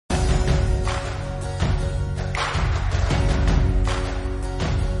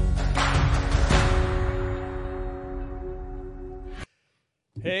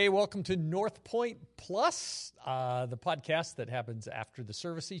Hey, welcome to Northpointe Plus, the podcast that happens after the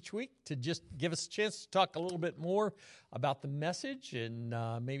service each week to just give us a chance to talk a little bit more about the message and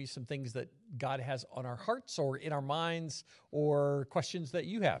maybe some things that God has on our hearts or in our minds or questions that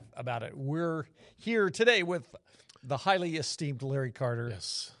you have about it. We're here today with the highly esteemed Larry Carter.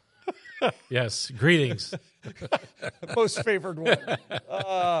 Yes. Yes. Greetings. Most favored one.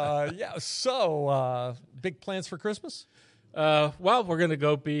 So big plans for Christmas? Well, we're going to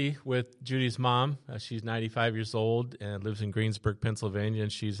go be with Judy's mom. She's 95 years old and lives in Greensburg, Pennsylvania, and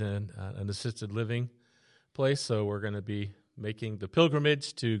she's in an assisted living place. So we're going to be making the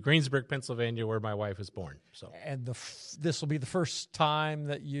pilgrimage to Greensburg, Pennsylvania, where my wife was born. So, and this will be the first time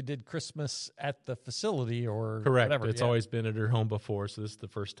that you did Christmas at the facility, or correct. Whatever. It's always been at her home before, so this is the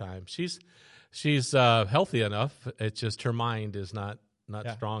first time. She's healthy enough. It's just her mind is not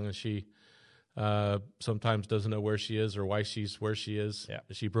strong, and she sometimes doesn't know where she is or why she's where she is. Yeah.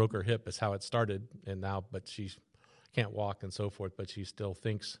 She broke her hip is how it started, and now, but she can't walk and so forth, but she still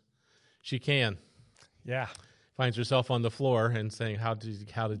thinks she can. Yeah. Finds herself on the floor and saying, how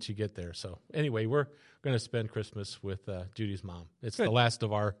did she get there? So anyway, we're going to spend Christmas with Judy's mom. It's Good. the last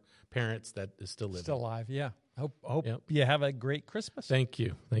of our parents that is still living. Still alive, yeah. Hope Yep. you have a great Christmas. Thank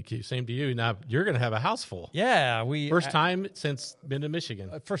you. Same to you. Now, you're going to have a house full. Yeah. First time since been to Michigan.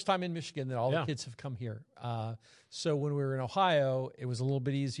 First time in Michigan that all the kids have come here. So when we were in Ohio, it was a little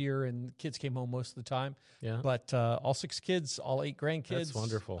bit easier, and kids came home most of the time. Yeah. But all 6 kids, all 8 grandkids. That's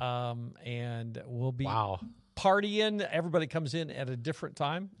wonderful. And we'll be partying. Everybody comes in at a different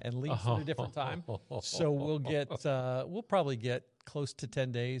time and leaves at a different time. So we'll probably get close to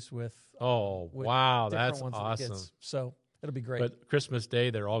 10 days with wow, that's ones awesome. Kids. So it'll be great. But Christmas Day,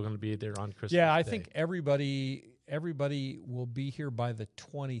 they're all going to be there on Christmas Day. Yeah, I think everybody will be here by the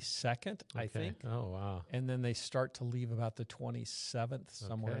 22nd, I think. Oh, wow. And then they start to leave about the 27th,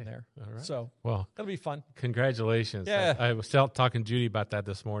 somewhere in there. All right. So well, that'll be fun. Congratulations. Yeah. I was talking to Judy about that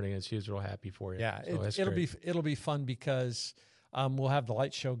this morning, and she was real happy for you. Yeah, so it'll be fun because we'll have the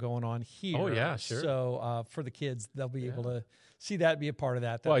light show going on here. Oh, yeah, sure. So for the kids, they'll be able to see that, be a part of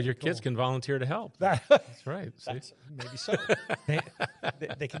that. Well, your kids can volunteer to help. That's right. See? Maybe so.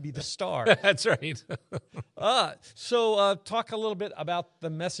 they can be the star. That's right. So talk a little bit about the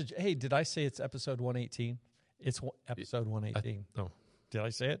message. Hey, did I say it's episode 118? It's episode 118. No. Did I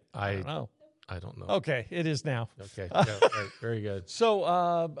say it? I don't know. I don't know. Okay, it is now. Okay. Yeah, right. Very good.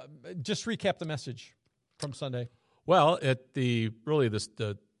 So just recap the message from Sunday. Well, the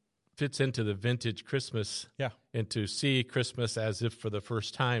fits into the vintage Christmas, and to see Christmas as if for the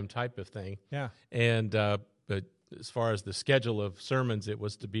first time type of thing. Yeah. And but as far as the schedule of sermons, it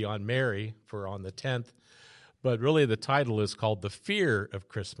was to be on Mary on the 10th. But really the title is called The Fear of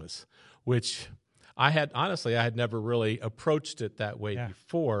Christmas, which I had never really approached it that way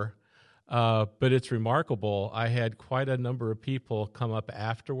before. But it's remarkable. I had quite a number of people come up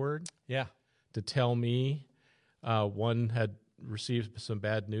afterward to tell me. One had received some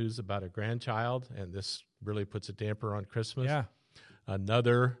bad news about a grandchild, and this really puts a damper on Christmas. Yeah.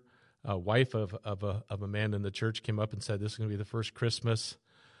 Another wife of a man in the church came up and said this is going to be the first Christmas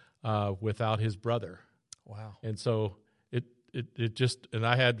without his brother. Wow. And so it just, and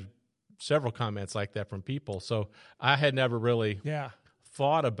I had several comments like that from people. So I had never really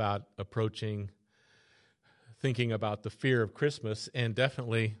thought about thinking about the fear of Christmas, and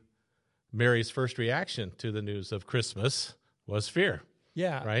definitely Mary's first reaction to the news of Christmas was fear.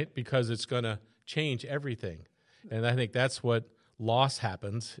 Yeah. Right? Because it's going to change everything. And I think that's what loss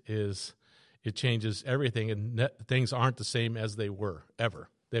happens, is it changes everything, and things aren't the same as they were ever.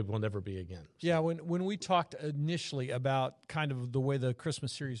 They will never be again. So. Yeah, when we talked initially about kind of the way the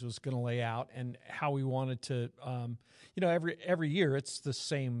Christmas series was going to lay out and how we wanted to, every year it's the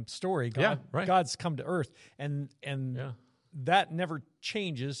same story. God's come to earth, and that never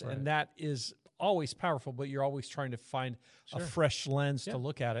changes, and that is always powerful. But you're always trying to find a fresh lens to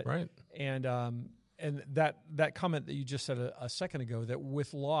look at it. Right. And that comment that you just said a second ago, that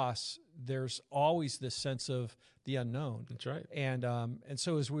with loss, there's always this sense of the unknown. That's right. And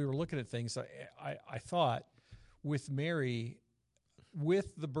so as we were looking at things, I thought with Mary,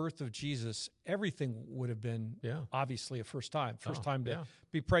 with the birth of Jesus, everything would have been obviously a first time. First time to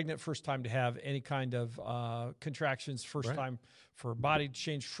be pregnant, first time to have any kind of contractions, first time for a body to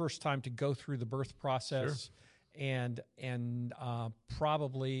change, first time to go through the birth process. Sure. And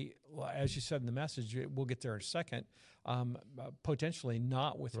probably, as you said in the message, we'll get there in a second, potentially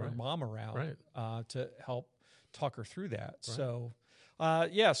not with her mom around to help talk her through that. Right. So,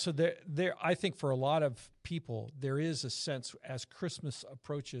 so there, I think for a lot of people, there is a sense as Christmas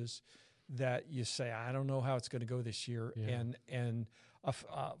approaches that you say, I don't know how it's going to go this year. Yeah. And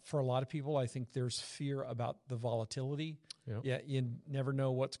For a lot of people, I think there's fear about the volatility. Yep. Yeah, you never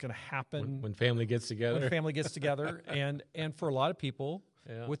know what's going to happen when family gets together. When family gets together, and for a lot of people,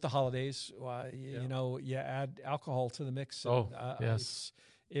 Yeah. with the holidays, you know, you add alcohol to the mix. And, Yes.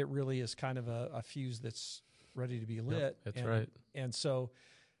 it really is kind of a fuse that's ready to be lit. Yep, that's right. And so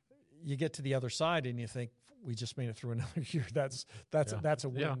you get to the other side, and you think, we just made it through another year. That's a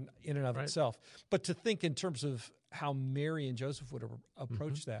win in and of itself. But to think in terms of how Mary and Joseph would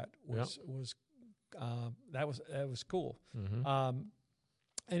approach that was cool. Mm-hmm.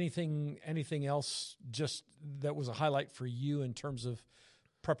 Anything else just that was a highlight for you in terms of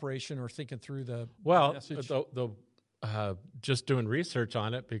preparation or thinking through the message? Just doing research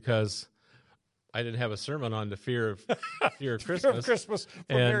on it, because I didn't have a sermon on the fear of Christmas. Fear of Christmas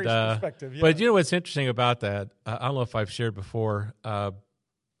from Mary's perspective. Yeah. But you know what's interesting about that? I don't know if I've shared before.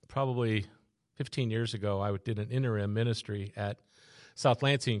 Probably 15 years ago, I did an interim ministry at South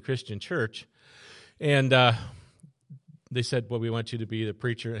Lansing Christian Church, and they said, "Well, we want you to be the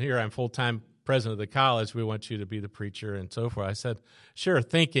preacher." And here I'm full-time president of the college. We want you to be the preacher, and so forth. I said, "Sure,"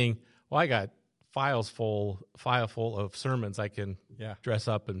 thinking, "Well, I got file full of sermons I can dress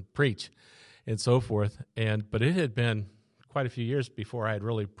up and preach." And so forth, but it had been quite a few years before I had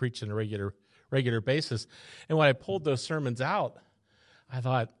really preached on a regular basis. And when I pulled those sermons out, I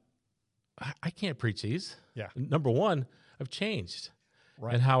thought, I can't preach these. Yeah. Number one, I've changed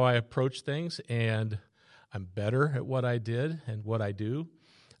and how I approach things, and I'm better at what I did and what I do.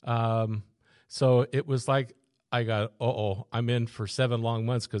 So it was like I got, I'm in for 7 long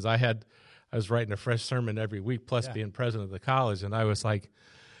months, because I was writing a fresh sermon every week, plus being president of the college, and I was like,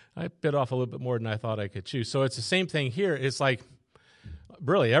 I bit off a little bit more than I thought I could chew. So it's the same thing here. It's like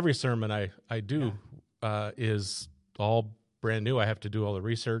really every sermon I do is all brand new. I have to do all the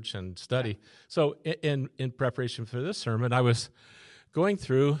research and study. So in preparation for this sermon, I was going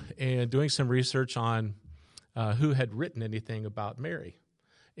through and doing some research on who had written anything about Mary,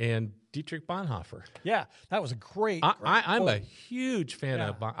 and Dietrich Bonhoeffer. Yeah, that was a great I'm a huge fan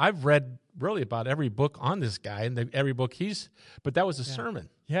of Bonhoeffer. I've read really about every book on this guy, and every book but that was a sermon.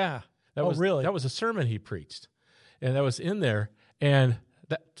 Yeah. Really? That was a sermon he preached, and that was in there. And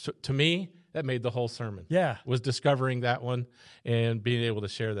that, to me, that made the whole sermon. Yeah. Was discovering that one and being able to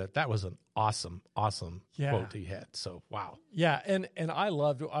share that. That was an awesome quote he had. So, wow. Yeah, and I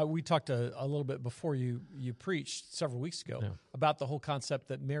loved, we talked a little bit before you preached several weeks ago about the whole concept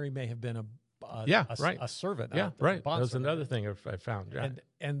that Mary may have been a servant. Yeah, right. That was another thing I found. Yeah.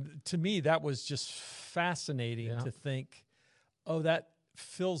 And to me, that was just fascinating to think, that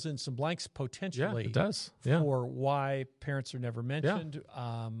fills in some blanks potentially. Yeah, it does. For why parents are never mentioned,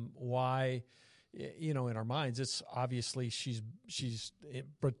 why, in our minds, it's obviously she's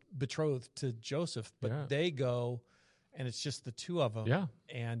betrothed to Joseph, but they go, and it's just the two of them. Yeah,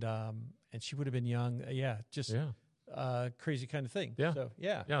 and she would have been young. Crazy kind of thing.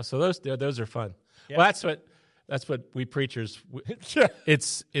 Yeah, so So those are fun. Yeah. Well, that's what we preachers.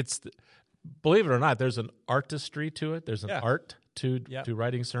 It's believe it or not, there's an artistry to it. There's an art to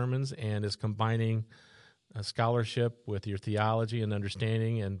writing sermons, and is combining scholarship with your theology and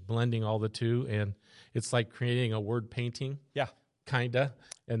understanding, and blending all the two. And it's like creating a word painting. Yeah, kinda.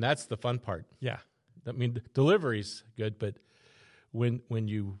 And that's the fun part. Yeah, I mean, delivery's good, but when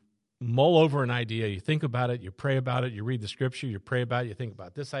you mull over an idea, you think about it, you pray about it, you read the scripture, you pray about it, you think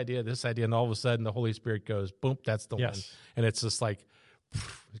about this idea, and all of a sudden the Holy Spirit goes, boom, that's the one. And it's just like,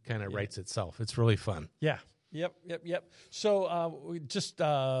 it kind of writes itself. It's really fun. Yeah. Yep. So just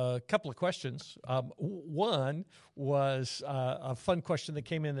a couple of questions. One was a fun question that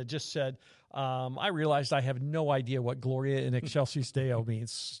came in that just said, I realized I have no idea what Gloria in Excelsis Deo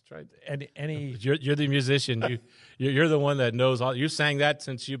means. Right. Any you're the musician. You're the one that knows all. You sang that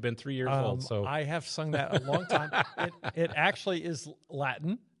since you've been 3 years old. So I have sung that a long time. It actually is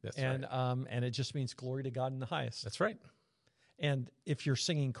Latin. That's right. And it just means glory to God in the highest. That's right. And if you're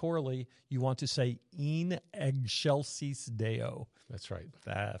singing chorally, you want to say in excelsis Deo. That's right.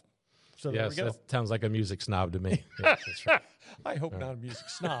 So there we go. That sounds like a music snob to me. Yes, that's right. I hope not a music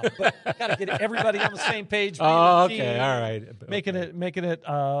snob, but got to get everybody on the same page. Oh, okay, all right. Making it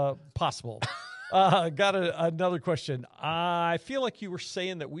possible. Got another question. I feel like you were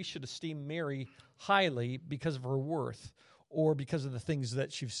saying that we should esteem Mary highly because of her worth, or because of the things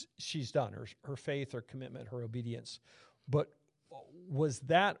that she's done, her faith, her commitment, her obedience. But was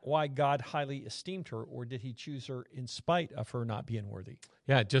that why God highly esteemed her, or did he choose her in spite of her not being worthy?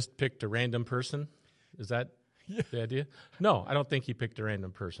 Yeah, just picked a random person. Is that the idea? No, I don't think he picked a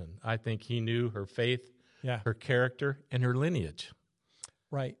random person. I think he knew her faith, her character, and her lineage.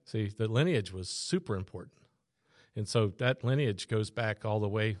 Right. See, the lineage was super important. And so that lineage goes back all the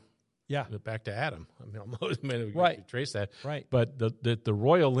way Yeah. back to Adam. I mean, almost we Right. could trace that. Right. But the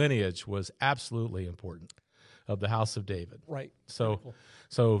royal lineage was absolutely important of the house of David. Right. So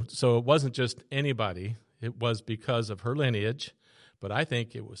it wasn't just anybody. It was because of her lineage, but I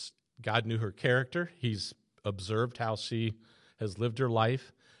think it was God knew her character. He's observed how she has lived her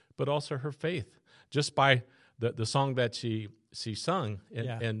life, but also her faith. Just by the song that she sung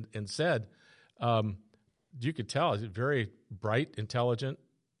and said, you could tell she's a very bright, intelligent,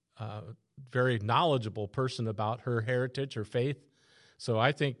 very knowledgeable person about her heritage, her faith. So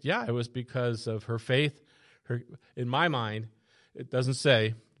I think, it was because of her faith. In my mind, it doesn't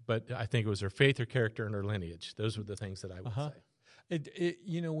say, but I think it was her faith, her character, and her lineage. Those were the things that I would say.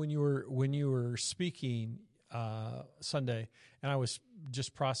 When you were speaking Sunday, and I was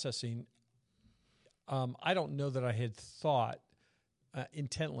just processing, I don't know that I had thought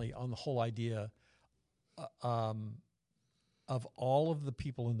intently on the whole idea of all of the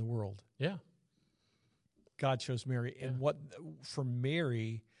people in the world. Yeah. God chose Mary, and what for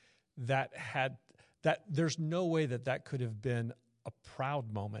Mary that there's no way that could have been a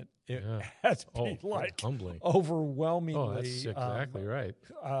proud moment. It had to be humbling, overwhelmingly. Oh, that's exactly right.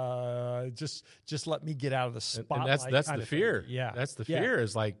 Just let me get out of the spotlight. And that's the fear. Yeah, that's the fear.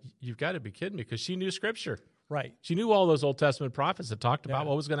 Is like, you've got to be kidding me, because she knew Scripture. Right. She knew all those Old Testament prophets that talked about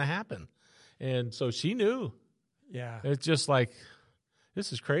what was going to happen, and so she knew. Yeah. It's just like,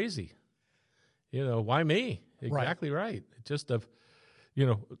 this is crazy. Why me? Exactly right. Just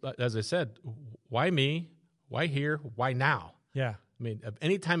as I said, why me? Why here? Why now? Yeah. I mean, of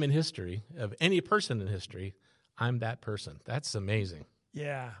any time in history, of any person in history, I'm that person. That's amazing.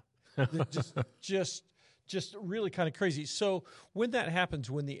 Yeah. just really kind of crazy. So when that happens,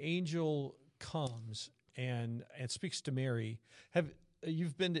 when the angel comes and speaks to Mary,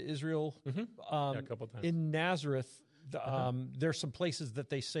 you've been to Israel? Mm-hmm. A couple times. In Nazareth, there's some places that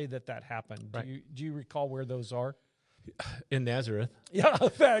they say that happened. Right. Do you recall where those are? In Nazareth. Yeah,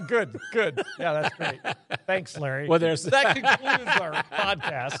 good. Yeah, that's great. Thanks, Larry. Well, that concludes our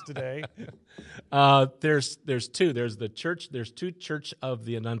podcast today. There's two. There's the church. There's two Church of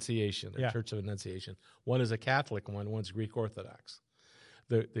the Annunciation. Church of Annunciation. One is a Catholic one. One's Greek Orthodox.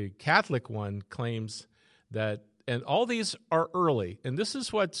 The Catholic one claims that, and all these are early, and this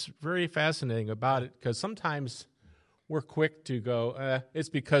is what's very fascinating about it, because sometimes we're quick to go, it's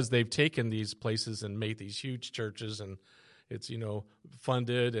because they've taken these places and made these huge churches, and it's,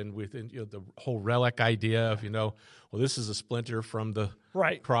 funded, and with the whole relic idea of, this is a splinter from the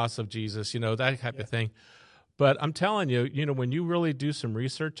cross of Jesus, that type of thing. But I'm telling you, when you really do some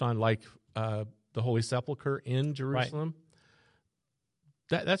research on the Holy Sepulchre in Jerusalem,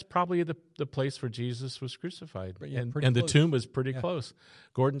 that's probably the place where Jesus was crucified. And the tomb was pretty close.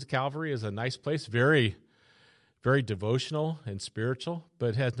 Gordon's Calvary is a nice place, very, very devotional and spiritual, but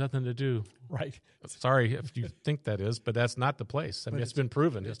it has nothing to do. Right. Sorry if you think that is, but that's not the place. I mean, it's been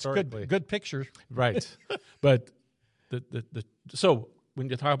proven historically. Good picture. Right. But so when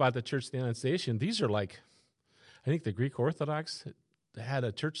you talk about the Church of the Annunciation, these are I think the Greek Orthodox had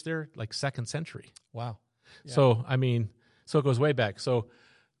a church there 2nd century. Wow. Yeah. So, so it goes way back. So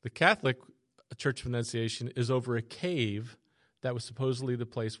the Catholic Church of Annunciation is over a cave that was supposedly the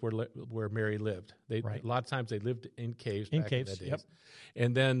place where Mary lived. A lot of times they lived in caves back in the days. Yep.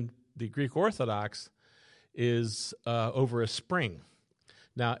 And then the Greek Orthodox is over a spring.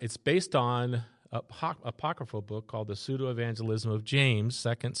 Now, it's based on an apocryphal book called the Pseudo-Evangelism of James,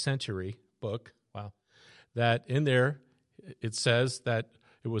 2nd century book. Wow. That in there, it says that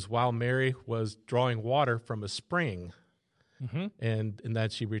it was while Mary was drawing water from a spring, and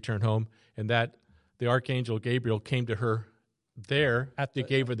that she returned home, and that the Archangel Gabriel came to her there to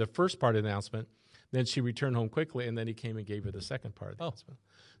gave her the first part of the announcement. Then she returned home quickly, and then he came and gave her the second part of the announcement.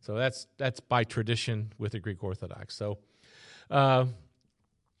 So that's by tradition with the Greek Orthodox. So I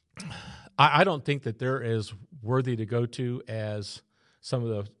don't think that they're as worthy to go to as some of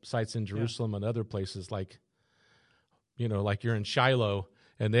the sites in Jerusalem and other places, like you're in Shiloh,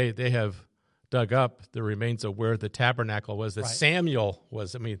 and they have dug up the remains of where the tabernacle was, that Samuel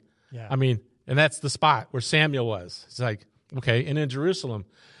was. And that's the spot where Samuel was. It's like, okay, and in Jerusalem,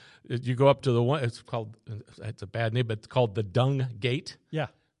 you go up to the one, it's a bad name, but it's called the Dung Gate. Yeah.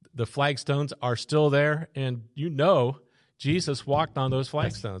 The flagstones are still there, and Jesus walked on those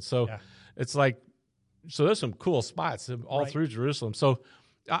flagstones. So it's so there's some cool spots all through Jerusalem. So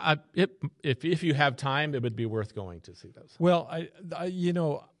if you have time, it would be worth going to see those. Well,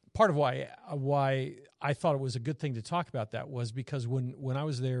 part of why I thought it was a good thing to talk about that was because when I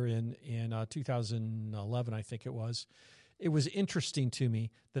was there in 2011, I think it was interesting to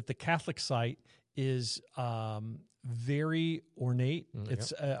me that the Catholic site is very ornate.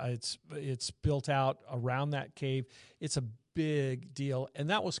 It's built out around that cave. It's a big deal, and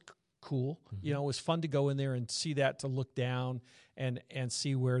that was cool. It was fun to go in there and see that, to look down and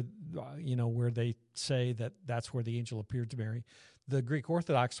see where where they say that's where the angel appeared to Mary. The Greek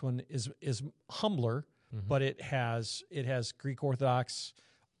Orthodox one is humbler, but it has Greek Orthodox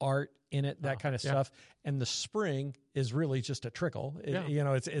art in it, that kind of stuff. And the spring is really just a trickle.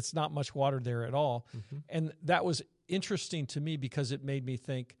 It's not much water there at all. And that was interesting to me because it made me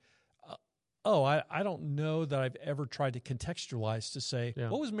think, I don't know that I've ever tried to contextualize to say,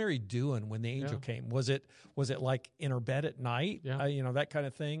 what was Mary doing when the angel came? Was it like in her bed at night? That kind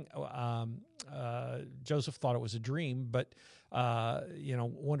of thing. Joseph thought it was a dream, but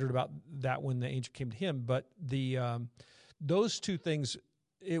wondered about that when the angel came to him. But those two things,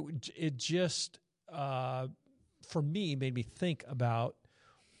 it just for me made me think about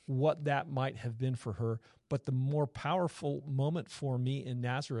what that might have been for her. But the more powerful moment for me in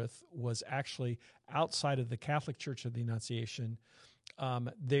Nazareth was actually outside of the Catholic Church of the Annunciation.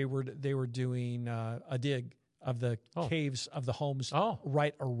 They were doing a dig of the caves of the homes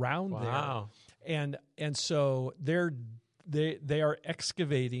right around there, and so they are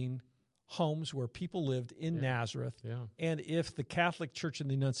excavating homes where people lived in Nazareth. And if the Catholic Church of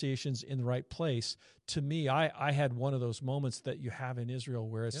the Annunciation's in the right place, to me, I had one of those moments that you have in Israel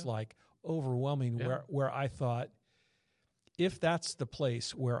where it's like overwhelming, where I thought, if that's the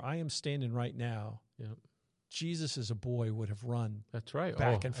place where I am standing right now, Jesus as a boy would have run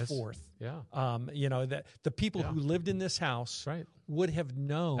back and forth. That the people who lived in this house would have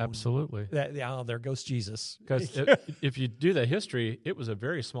known absolutely that there goes Jesus. Because if you do the history, it was a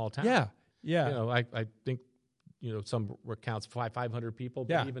very small town. I think some recounts 500 people,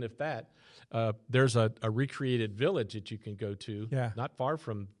 but even if that, there's a recreated village that you can go to, not far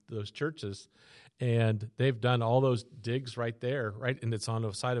from those churches, and they've done all those digs right there, and it's on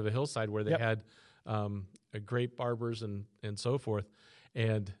the side of a hillside where they had grape arbors and so forth,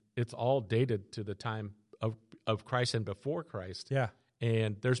 and it's all dated to the time of Christ and before Christ.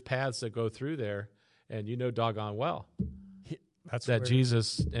 And there's paths that go through there, and doggone well that's that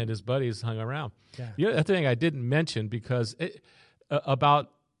Jesus and his buddies hung around. The other thing I didn't mention, because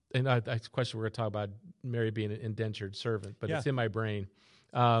and that's a question we're going to talk about, Mary being an indentured servant, but it's in my brain.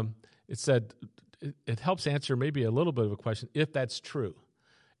 It said it helps answer maybe a little bit of a question, if that's true.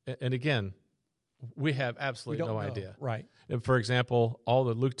 And again, we have absolutely no idea. Right. And for example, all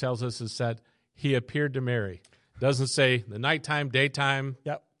that Luke tells us is that he appeared to Mary. Doesn't say the nighttime, daytime,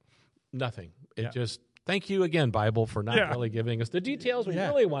 nothing. It just, thank you again, Bible, for not really giving us the details we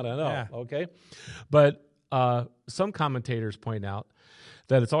really want to know, okay? But some commentators point out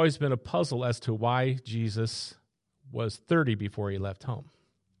that it's always been a puzzle as to why Jesus was 30 before he left home.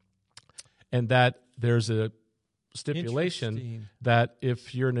 And that there's a stipulation that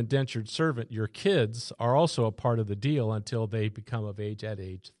if you're an indentured servant, your kids are also a part of the deal until they become of age at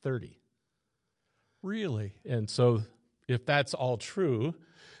age 30. Really? And so if that's all true,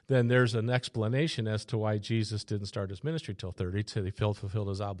 then there's an explanation as to why Jesus didn't start his ministry till 30, till he fulfilled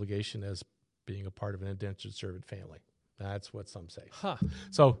his obligation as being a part of an indentured servant family. That's what some say.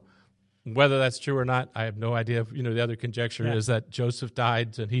 So whether that's true or not, I have no idea. The other conjecture is that Joseph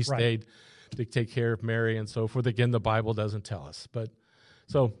died and he stayed to take care of Mary and so forth. Again, the Bible doesn't tell us. But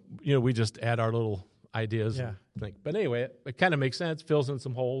so, we just add our little ideas and think. But anyway, it kind of makes sense, fills in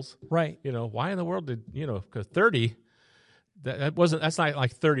some holes. Right. Why in the world did, because 30, that's not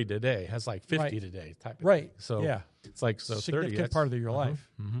like 30 today. That's like 50 today type of thing. So it's like, so significant 30. part of your life.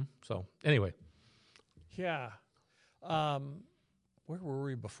 So anyway. Yeah. Where were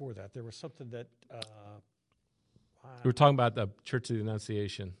we before that? There was something that... we were talking about the Church of the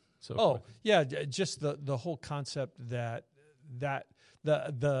Annunciation. So just the whole concept that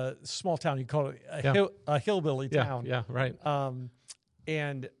the small town, you call it a hillbilly town. Yeah, right.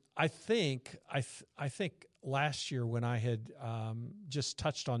 And I think last year when I had just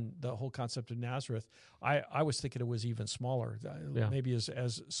touched on the whole concept of Nazareth, I was thinking it was even smaller, maybe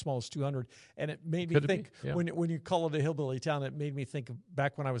as small as 200. And it made me think, when you call it a hillbilly town, it made me think of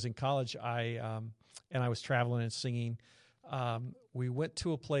back when I was in college, and I was traveling and singing. We went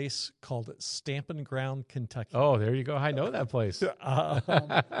to a place called Stampin' Ground, Kentucky. Oh, there you go. I know that place.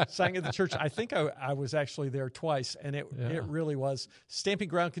 Sang at the church. I think I was actually there twice, and it really was. Stamping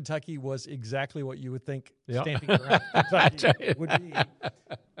Ground, Kentucky was exactly what you would think Stamping Ground, Kentucky would be.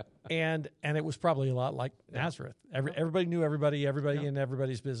 And it was probably a lot like Nazareth. Everybody knew everybody in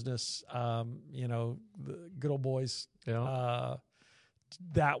everybody's business. The good old boys.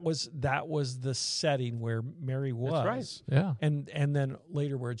 that was the setting where Mary was. That's right. Yeah. And then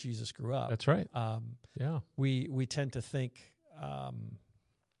later where Jesus grew up. That's right. We tend to think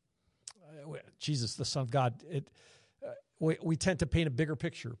Jesus, the Son of God. We tend to paint a bigger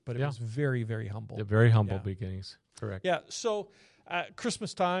picture, but it was very, very humble. The very humble beginnings. Correct. Yeah. So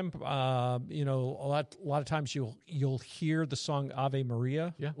Christmas time, a lot of times you'll hear the song Ave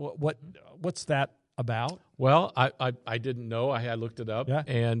Maria. Yeah. What's that about? Well, I didn't know. I had looked it up. Yeah.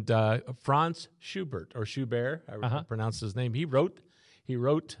 And Franz Schubert, or Schubert, I pronounce his name. He wrote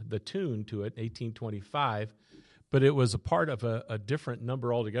the tune to it in 1825, but it was a part of a different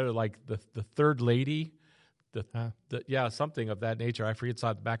number altogether, like the Third Lady, something of that nature. I forget, it's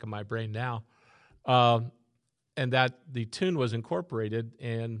on the back of my brain now. And that the tune was incorporated,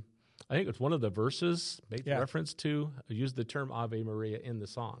 and I think it's one of the verses made reference to, used the term Ave Maria in the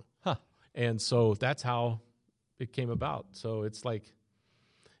song. Huh. And so that's how it came about. So it's like,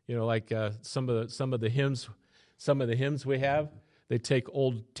 some of the hymns we have, they take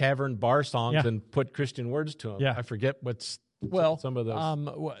old tavern bar songs and put Christian words to them. Yeah. I forget what's some of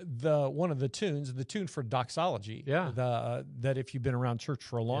those. One of the tunes, the tune for doxology. Yeah. That if you've been around church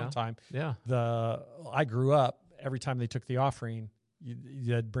for a long time. Yeah. I grew up. Every time they took the offering,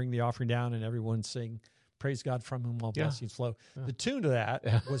 you'd bring the offering down, and everyone sing, "Praise God from whom all blessings flow." Yeah. The tune to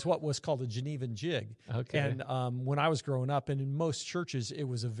that was what was called a Genevan jig. Okay. And when I was growing up, and in most churches, it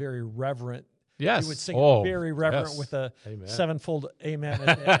was a very reverent. Yes. You would sing it very reverent with a sevenfold amen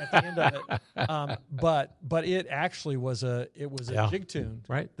at the end of it. But it actually was a jig tune,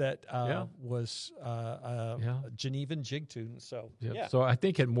 right? That was a Genevan jig tune. So So I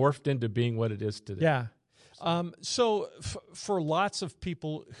think it morphed into being what it is today. Yeah. So for lots of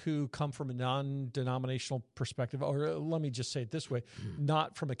people who come from a non-denominational perspective, or let me just say it this way,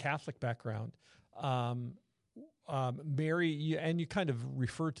 not from a Catholic background, Mary, you kind of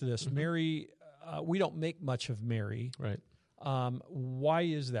referred to this, Mary, we don't make much of Mary. Right. Why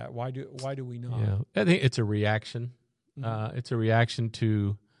is that? Why do we not? Yeah. I think it's a reaction. It's a reaction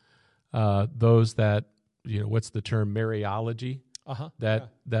to those that, what's the term, Mariology,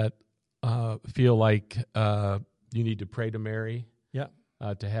 that feel like you need to pray to Mary,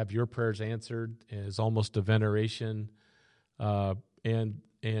 to have your prayers answered, is almost a veneration, and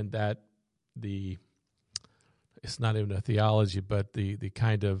that it's not even a theology, but the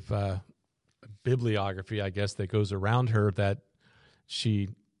kind of bibliography, I guess, that goes around her, that she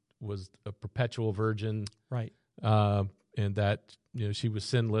was a perpetual virgin, right, and that she was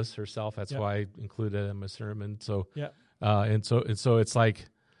sinless herself. That's why I included it in my sermon. So and so it's like.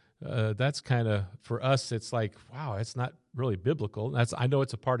 That's kind of, for us, it's like, wow, it's not really biblical. I know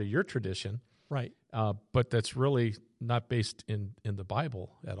it's a part of your tradition, right? But that's really not based in the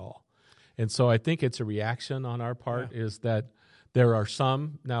Bible at all. And so I think it's a reaction on our part, is that there are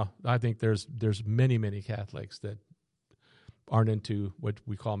some, now I think there's many, many Catholics that aren't into what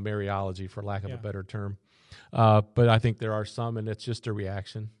we call Mariology, for lack of a better term. But I think there are some, and it's just a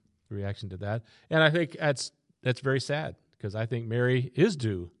reaction to that. And I think that's very sad, because I think Mary is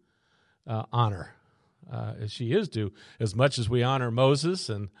due honor. She is due, as much as we honor Moses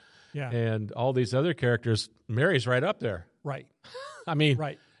and all these other characters. Mary's right up there. Right. I mean,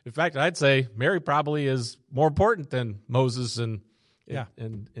 in fact, I'd say Mary probably is more important than Moses and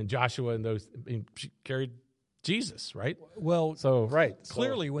Joshua and those. I mean, she carried Jesus, right? Well, so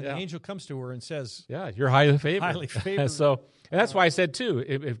clearly, when the angel comes to her and says, "You're highly favored," and that's why I said too,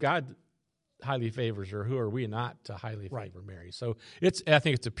 if God highly favors her, who are we not to highly favor Mary? So I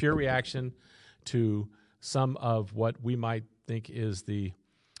think it's a pure reaction to some of what we might think is the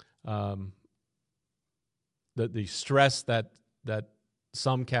stress that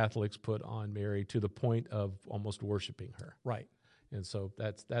some Catholics put on Mary, to the point of almost worshiping her. Right. And so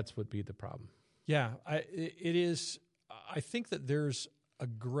that's would be the problem. Yeah, it is. I think that there's a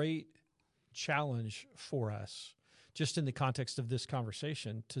great challenge for us, just in the context of this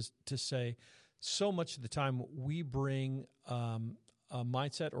conversation, to say, so much of the time we bring a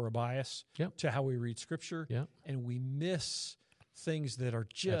mindset or a bias to how we read Scripture, and we miss things that are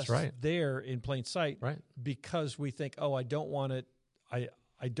just there in plain sight, because we think, I don't want it.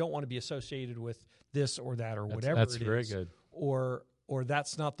 I don't want to be associated with this or that or whatever it is. That's very good. Or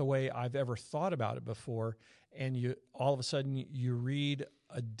that's not the way I've ever thought about it before. And you all of a sudden you read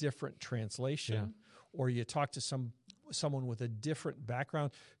a different translation, or you talk to someone with a different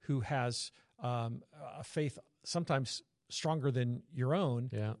background who has a faith sometimes stronger than your own,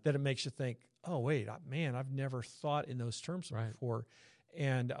 that it makes you think, oh, wait, man, I've never thought in those terms before.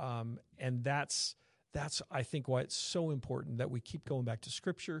 And that's I think why it's so important that we keep going back to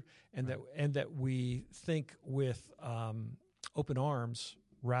Scripture, and that we think with open arms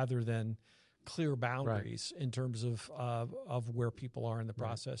rather than clear boundaries in terms of where people are in the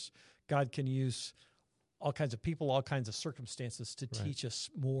process. God can use all kinds of people, all kinds of circumstances to teach us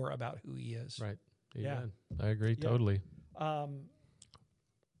more about who He is. Right. Amen. Yeah. I agree totally.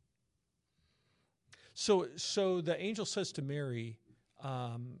 So the angel says to Mary,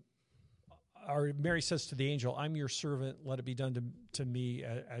 or Mary says to the angel, "I'm your servant. Let it be done to me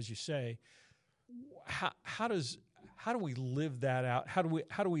as you say." How do we live that out? How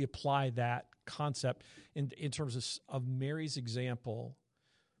do we apply that concept in terms of Mary's example?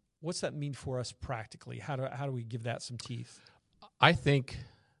 What's that mean for us practically? How do we give that some teeth? I think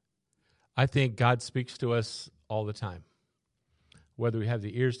God speaks to us all the time. Whether we have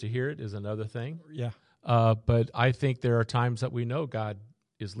the ears to hear it is another thing. Yeah. But I think there are times that we know God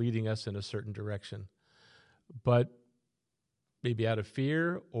is leading us in a certain direction. But maybe out of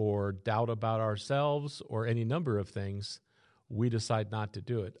fear or doubt about ourselves or any number of things, we decide not to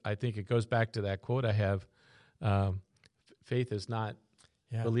do it. I think it goes back to that quote I have, faith is not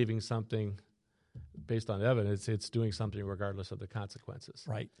believing something based on evidence, it's doing something regardless of the consequences.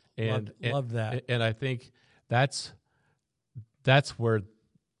 Right. And love that. And I think that's where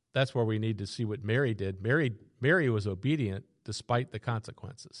we need to see what Mary did. Mary was obedient despite the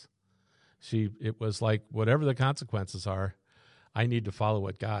consequences. It was like, whatever the consequences are, I need to follow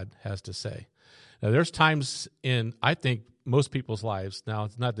what God has to say. Now, there's times in, I think, most people's lives, now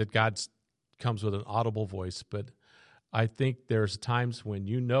it's not that God comes with an audible voice, but I think there's times when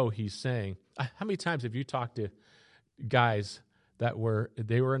He's saying, how many times have you talked to guys that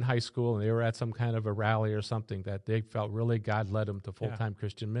they were in high school and they were at some kind of a rally or something that they felt really God led them to full-time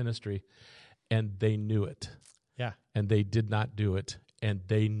Christian ministry, and they knew it. Yeah. And they did not do it, and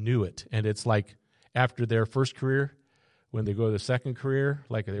they knew it. And it's like after their first career, when they go to the second career,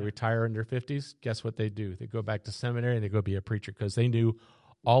 like they retire in their 50s, guess what they do? They go back to seminary and they go be a preacher because they knew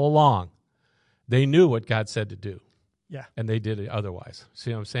all along. They knew what God said to do. Yeah. And they did it otherwise.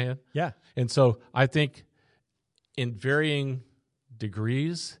 See what I'm saying? Yeah. And so I think in varying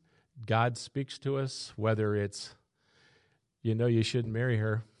degrees, God speaks to us, whether it's, you shouldn't marry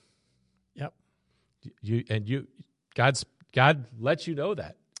her. Yep. God lets you know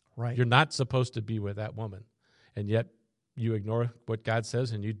that. Right. You're not supposed to be with that woman. And yet you ignore what God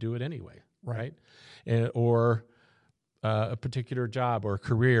says and you do it anyway. Right? Or a particular job or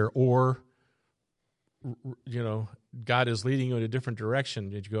career, or God is leading you in a different direction.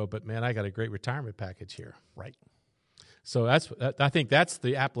 Did you go, but man, I got a great retirement package here. Right. So I think that's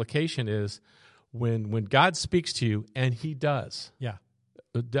the application is when God speaks to you, and He does. Yeah.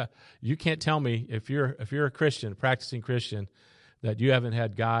 You can't tell me if you're a Christian, practicing Christian, that you haven't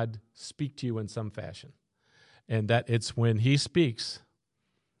had God speak to you in some fashion, and that it's when He speaks,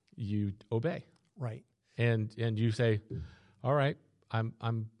 you obey. Right. And you say, all right, I'm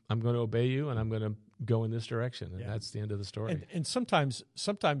going to obey you, and I'm going to go in this direction, and that's the end of the story. And sometimes,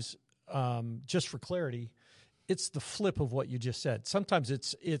 just for clarity, it's the flip of what you just said. Sometimes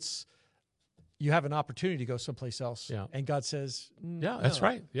it's you have an opportunity to go someplace else, and God says, "No, that's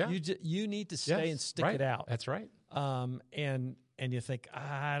right. Yeah, you need to stay and stick it out." That's right. And you think,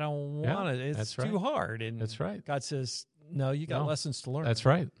 I don't want it; it's too hard. And that's right. God says, "No, you got lessons to learn." That's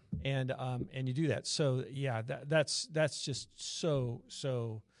right. And you do that. So that's just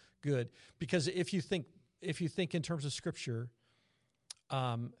so good, because if you think in terms of Scripture,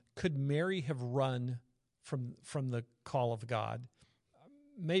 could Mary have run from the call of God?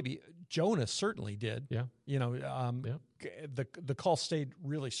 Maybe. Jonah certainly did. Yeah. The call stayed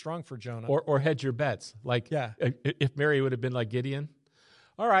really strong for Jonah. Or hedge your bets. Like, if Mary would have been like Gideon,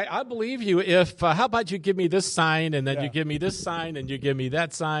 all right, I believe you. If how about you give me this sign, and then you give me this sign, and you give me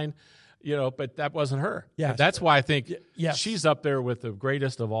that sign, But that wasn't her. Yeah, that's why I think she's up there with the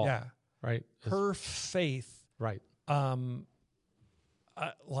greatest of all. Yeah, right. Her faith. Right.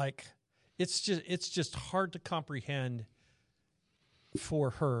 Like it's just hard to comprehend for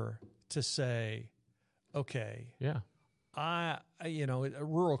her to say, okay, a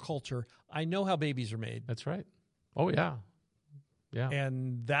rural culture, I know how babies are made. That's right. Oh yeah. Yeah.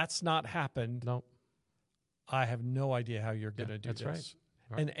 And that's not happened. No. I have no idea how you're going to do that's this.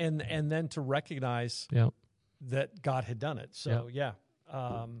 Right. And then to recognize that God had done it. So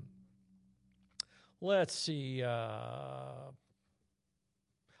let's see.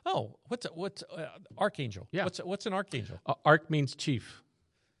 What's archangel? Yeah. What's an archangel? Arch means chief,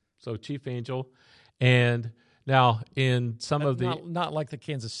 so chief angel. And now in some of the not like the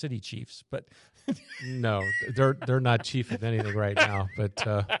Kansas City Chiefs, but no, they're not chief of anything right now.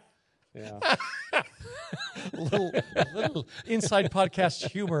 But Yeah. little inside podcast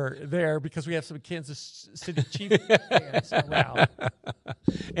humor there because we have some Kansas City Chiefs fans around.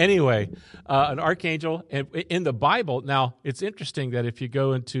 Anyway, an archangel in the Bible. Now, it's interesting that if you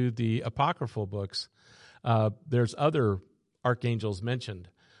go into the apocryphal books, there's other archangels mentioned,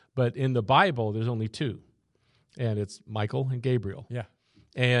 but in the Bible, there's only two, and it's Michael and Gabriel. Yeah.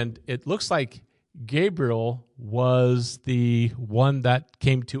 And it looks like Gabriel was the one that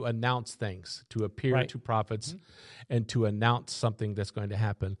came to announce things, to appear to prophets, and to announce something that's going to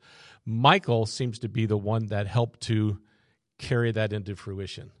happen. Michael seems to be the one that helped to carry that into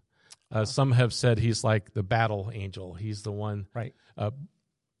fruition. Some have said he's like the battle angel. He's the one. Right.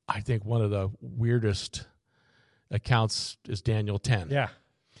 I think one of the weirdest accounts is Daniel 10. Yeah.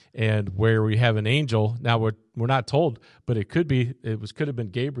 And where we have an angel, now we're not told, but it could have been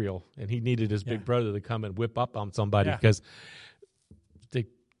Gabriel, and he needed his big brother to come and whip up on somebody because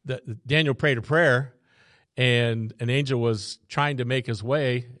Daniel prayed a prayer, and an angel was trying to make his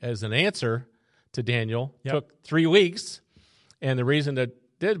way as an answer to Daniel. Yep. Took 3 weeks, and the reason it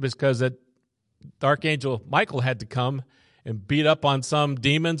did was because the archangel Michael had to come and beat up on some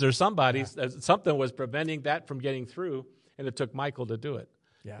demons or somebody. Yeah. Something was preventing that from getting through, and it took Michael to do it.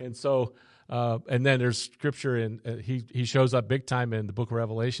 Yeah. And so, and then there's scripture, and he shows up big time in the book of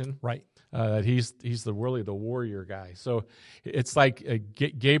Revelation. Right. He's really the warrior guy. So it's like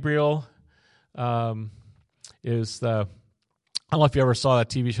Gabriel is the. I don't know if you ever saw that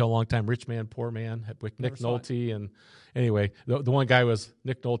TV show a long time, Rich Man, Poor Man, with Nick Nolte. And anyway, the one guy was,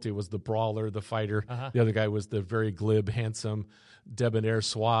 Nick Nolte was the brawler, the fighter. Uh-huh. The other guy was the very glib, handsome, debonair,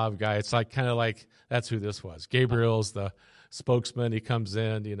 suave guy. It's like kind of like that's who this was. Gabriel's the spokesman. He comes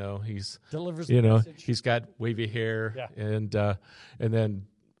in, he's delivers the message. He's got wavy hair, and then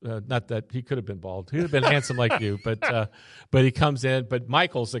not that he could have been bald. He would have been handsome like you, but he comes in. But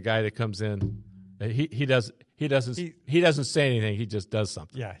Michael's the guy that comes in. He doesn't say anything. He just does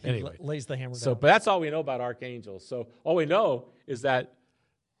something. Yeah. He anyway, lays the hammer down. So, but that's all we know about archangels. So all we know is that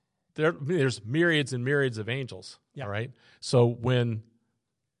there's myriads and myriads of angels. Yeah. All right. So when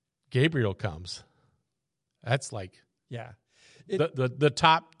Gabriel comes, that's like the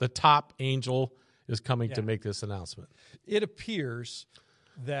top angel is coming to make this announcement. It appears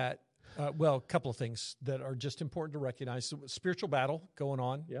that. A couple of things that are just important to recognize. So, spiritual battle going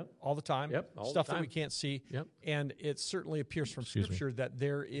on all the time, stuff that we can't see. Yep. And it certainly appears from Scripture that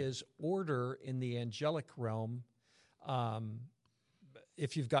there is order in the angelic realm.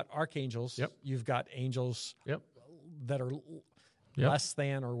 If you've got archangels, you've got angels that are less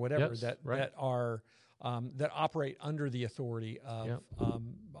than or whatever that are that operate under the authority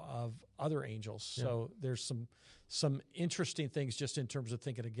of other angels. So there's some interesting things just in terms of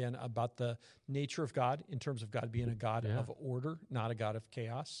thinking again about the nature of God, in terms of God being a God of order, not a God of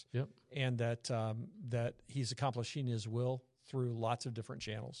chaos, and that He's accomplishing His will through lots of different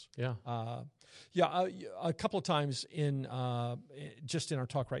channels. A couple of times in just in our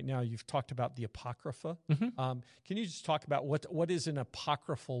talk right now, you've talked about the Apocrypha. Mm-hmm. Can you just talk about what is an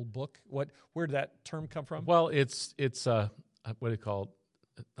apocryphal book? Where did that term come from? Well, it's what do you call it?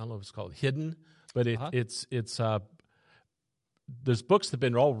 I don't know if it's called hidden, but it's there's books that have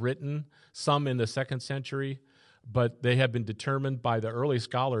been all written, some in the 2nd century, but they have been determined by the early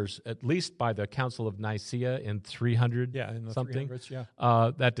scholars, at least by the Council of Nicaea in 300 in the something,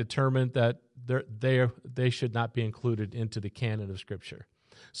 300s, that determined that they should not be included into the canon of Scripture.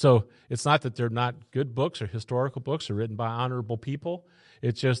 So it's not that they're not good books or historical books or written by honorable people.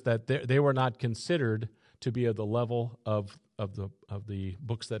 It's just that they were not considered to be at the level of the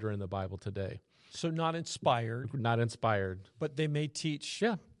books that are in the Bible today. So not inspired. Not inspired. But they may teach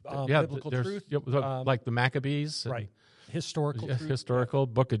biblical truth. Like the Maccabees. Right. Historical truth. Historical.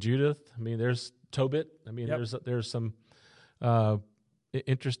 Book of Judith. I mean, there's Tobit. I mean, there's some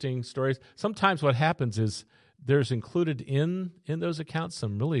interesting stories. Sometimes what happens is there's included in those accounts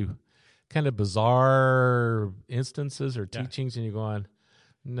some really kind of bizarre instances or teachings, and you're going,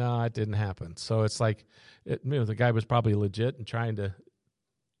 no, it didn't happen. So it's like, the guy was probably legit and trying to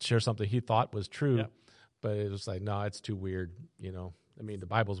share something he thought was true, but it was like, no, it's too weird. I mean, the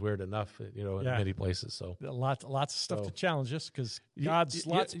Bible's weird enough, in many places. So lots of stuff to challenge us because God's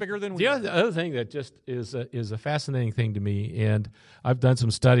lots bigger than we are. The other thing that just is a fascinating thing to me, and I've done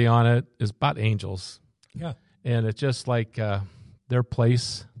some study on it, is about angels. Yeah, and it's just like their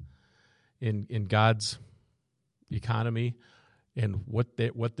place in God's economy and what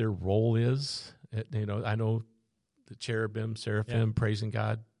their role is. I know the cherubim, seraphim, praising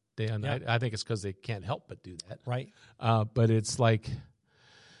God day and night. I think it's because they can't help but do that. Right. But it's like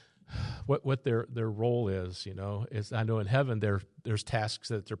what their role is. Is I know in heaven there's tasks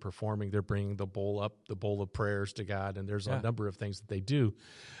that they're performing. They're bringing the bowl of prayers to God, and there's a number of things that they do.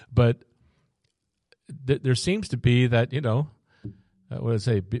 But there seems to be that what does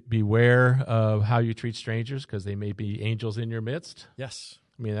it say? Beware of how you treat strangers, because they may be angels in your midst. Yes.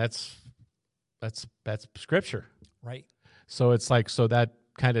 I mean that's Scripture, right? So it's like that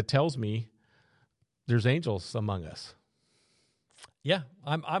kind of tells me there's angels among us. Yeah,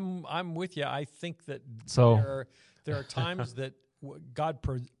 I'm with you. I think that there are times that God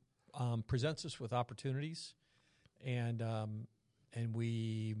presents us with opportunities, and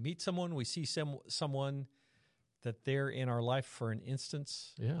we meet someone, we see someone that they're in our life for an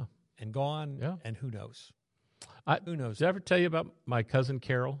instance, and gone, and who knows? Who knows? Did I ever tell you about my cousin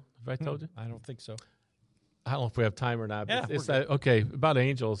Carol? Have I told you? I don't think so. I don't know if we have time or not. But Yeah, it's okay, about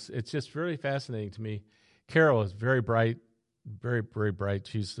angels. It's just really fascinating to me. Carol is very bright, very, very bright.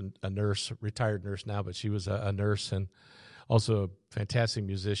 She's a nurse, retired nurse now, but she was a nurse and also a fantastic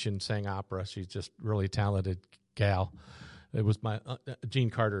musician, sang opera. She's just really talented gal. It was my Gene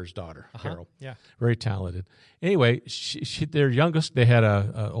Carter's daughter, Carol. Yeah, very talented. Anyway, she their youngest, they had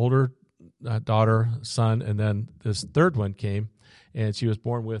a older daughter, son, and then this third one came, and she was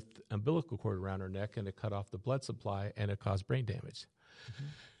born with umbilical cord around her neck, and it cut off the blood supply, and it caused brain damage. Mm-hmm.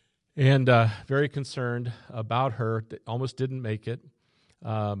 And very concerned about her. Almost didn't make it.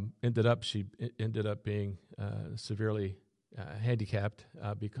 She ended up being severely handicapped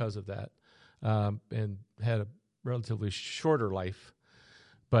because of that, and had a relatively shorter life.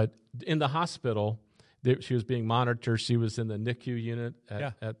 But in the hospital, she was being monitored. She was in the NICU unit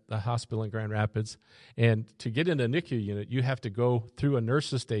at the hospital in Grand Rapids. And to get in the NICU unit, you have to go through a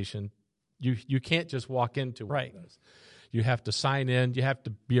nurse's station. You can't just walk into one of those. You have to sign in. You have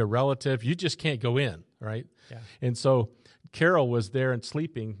to be a relative. You just can't go in, right? Yeah. And so Carol was there and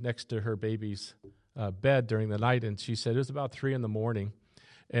sleeping next to her baby's bed during the night, and she said it was about 3 a.m,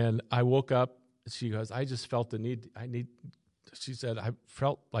 and I woke up. She goes, I just felt the need. She said, I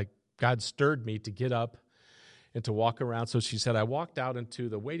felt like God stirred me to get up and to walk around. So she said, I walked out into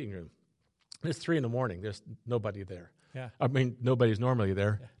the waiting room. It's 3 a.m. There's nobody there. Yeah. I mean, nobody's normally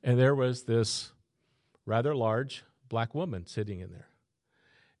there. Yeah. And there was this rather large black woman sitting in there.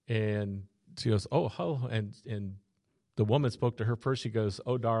 And she goes, oh, hello. And the woman spoke to her first. She goes,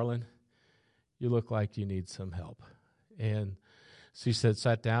 oh, darling, you look like you need some help. And she said,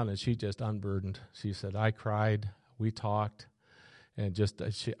 sat down, and she just unburdened. She said, I cried. We talked. And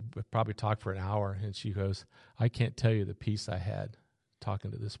she probably talked for an hour. And she goes, I can't tell you the peace I had talking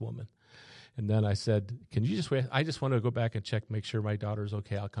to this woman. And then I said, can you just wait? I just want to go back and check, make sure my daughter's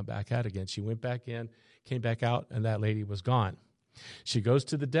okay. I'll come back out again. She went back in, came back out, and that lady was gone. She goes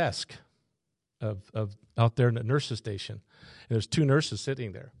to the desk of out there in the nurse's station, and there's 2 nurses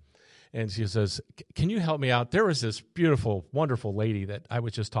sitting there. And she says, can you help me out? There was this beautiful, wonderful lady that I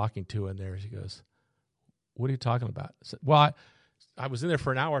was just talking to in there. She goes, what are you talking about? I said, well, I was in there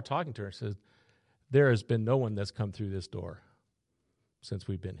for an hour talking to her. She says, there has been no one that's come through this door since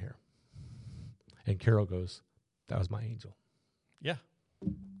we've been here. And Carol goes, that was my angel. Yeah.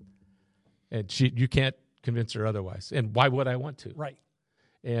 And you can't convince her otherwise. And why would I want to? Right.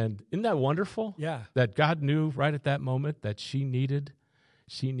 And isn't that wonderful? Yeah. That God knew right at that moment that she needed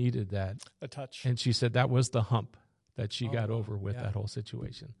that. A touch. And she said that was the hump that she got over with that whole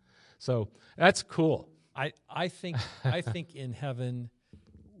situation. So that's cool. I think in heaven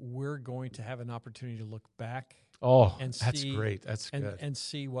we're going to have an opportunity to look back. Oh, and that's great. That's good. And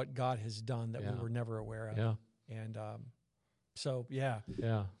see what God has done that we were never aware of. Yeah. And so, yeah.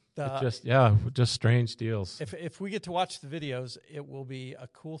 Yeah. Just strange deals. If we get to watch the videos, it will be a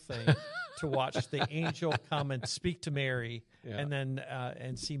cool thing to watch the angel come and speak to Mary, and then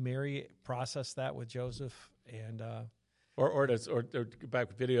and see Mary process that with Joseph, and or back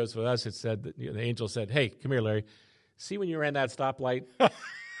with videos with us. It said that the angel said, "Hey, come here, Larry. See when you ran that stoplight?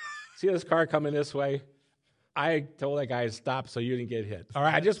 See this car coming this way? I told that guy to stop so you didn't get hit. All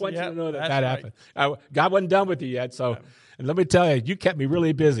right, I just want you to know that happened. God wasn't done with you yet, so and let me tell you, you kept me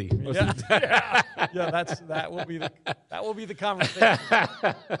really busy. That will be the conversation.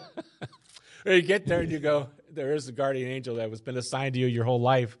 You get there and you go, there is the guardian angel that has been assigned to you your whole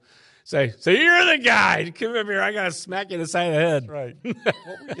life. Say, so you're the guy. Come over here. I got to smack you in the side of the head. Right.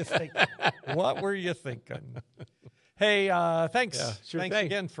 What were you thinking? Hey, thanks. Yeah, thanks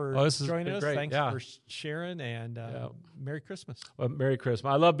again for joining us. Great. Thanks for sharing, and Merry Christmas. Well, Merry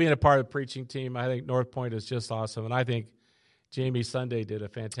Christmas. I love being a part of the preaching team. I think Northpointe is just awesome, and I think Jamie Sunday did a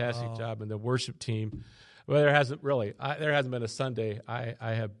fantastic job, and the worship team. Well, there hasn't been a Sunday I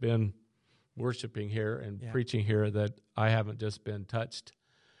have been worshiping here and preaching here that I haven't just been touched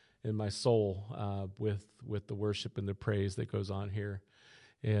in my soul with the worship and the praise that goes on here.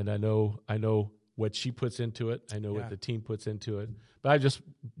 And I know what she puts into it. I know what the team puts into it. But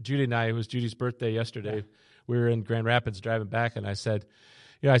Judy and I, it was Judy's birthday yesterday. Yeah. We were in Grand Rapids driving back, and I said,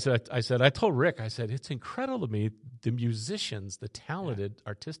 I told Rick, I said, it's incredible to me, the musicians, the talented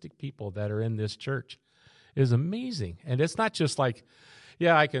artistic people that are in this church is amazing. And it's not just like,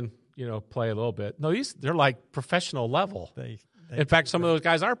 I can, play a little bit. No, they're like professional level. In fact, some of those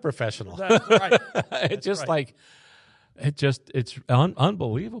guys are professional. That's right. It's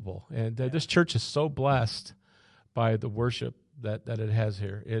unbelievable. And this church is so blessed by the worship that it has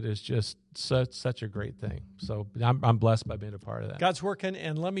here. It is just such a great thing. So I'm blessed by being a part of that. God's working,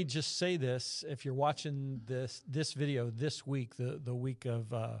 and let me just say this: if you're watching this video this week, the week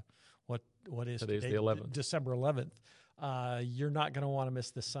of what is today's the 11th, December 11th, you're not going to want to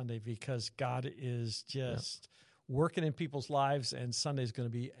miss this Sunday, because God is just working in people's lives, and Sunday is going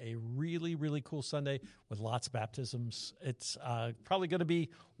to be a really, really cool Sunday with lots of baptisms. It's probably going to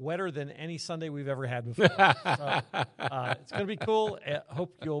be wetter than any Sunday we've ever had before. So it's going to be cool. I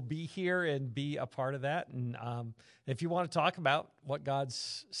hope you'll be here and be a part of that. And if you want to talk about what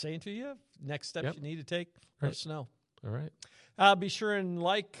God's saying to you, next steps you need to take, let us know. All right. Be sure and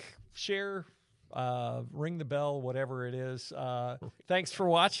share, ring the bell, whatever it is. Thanks for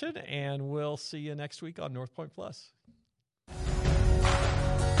watching, and we'll see you next week on Northpointe Plus.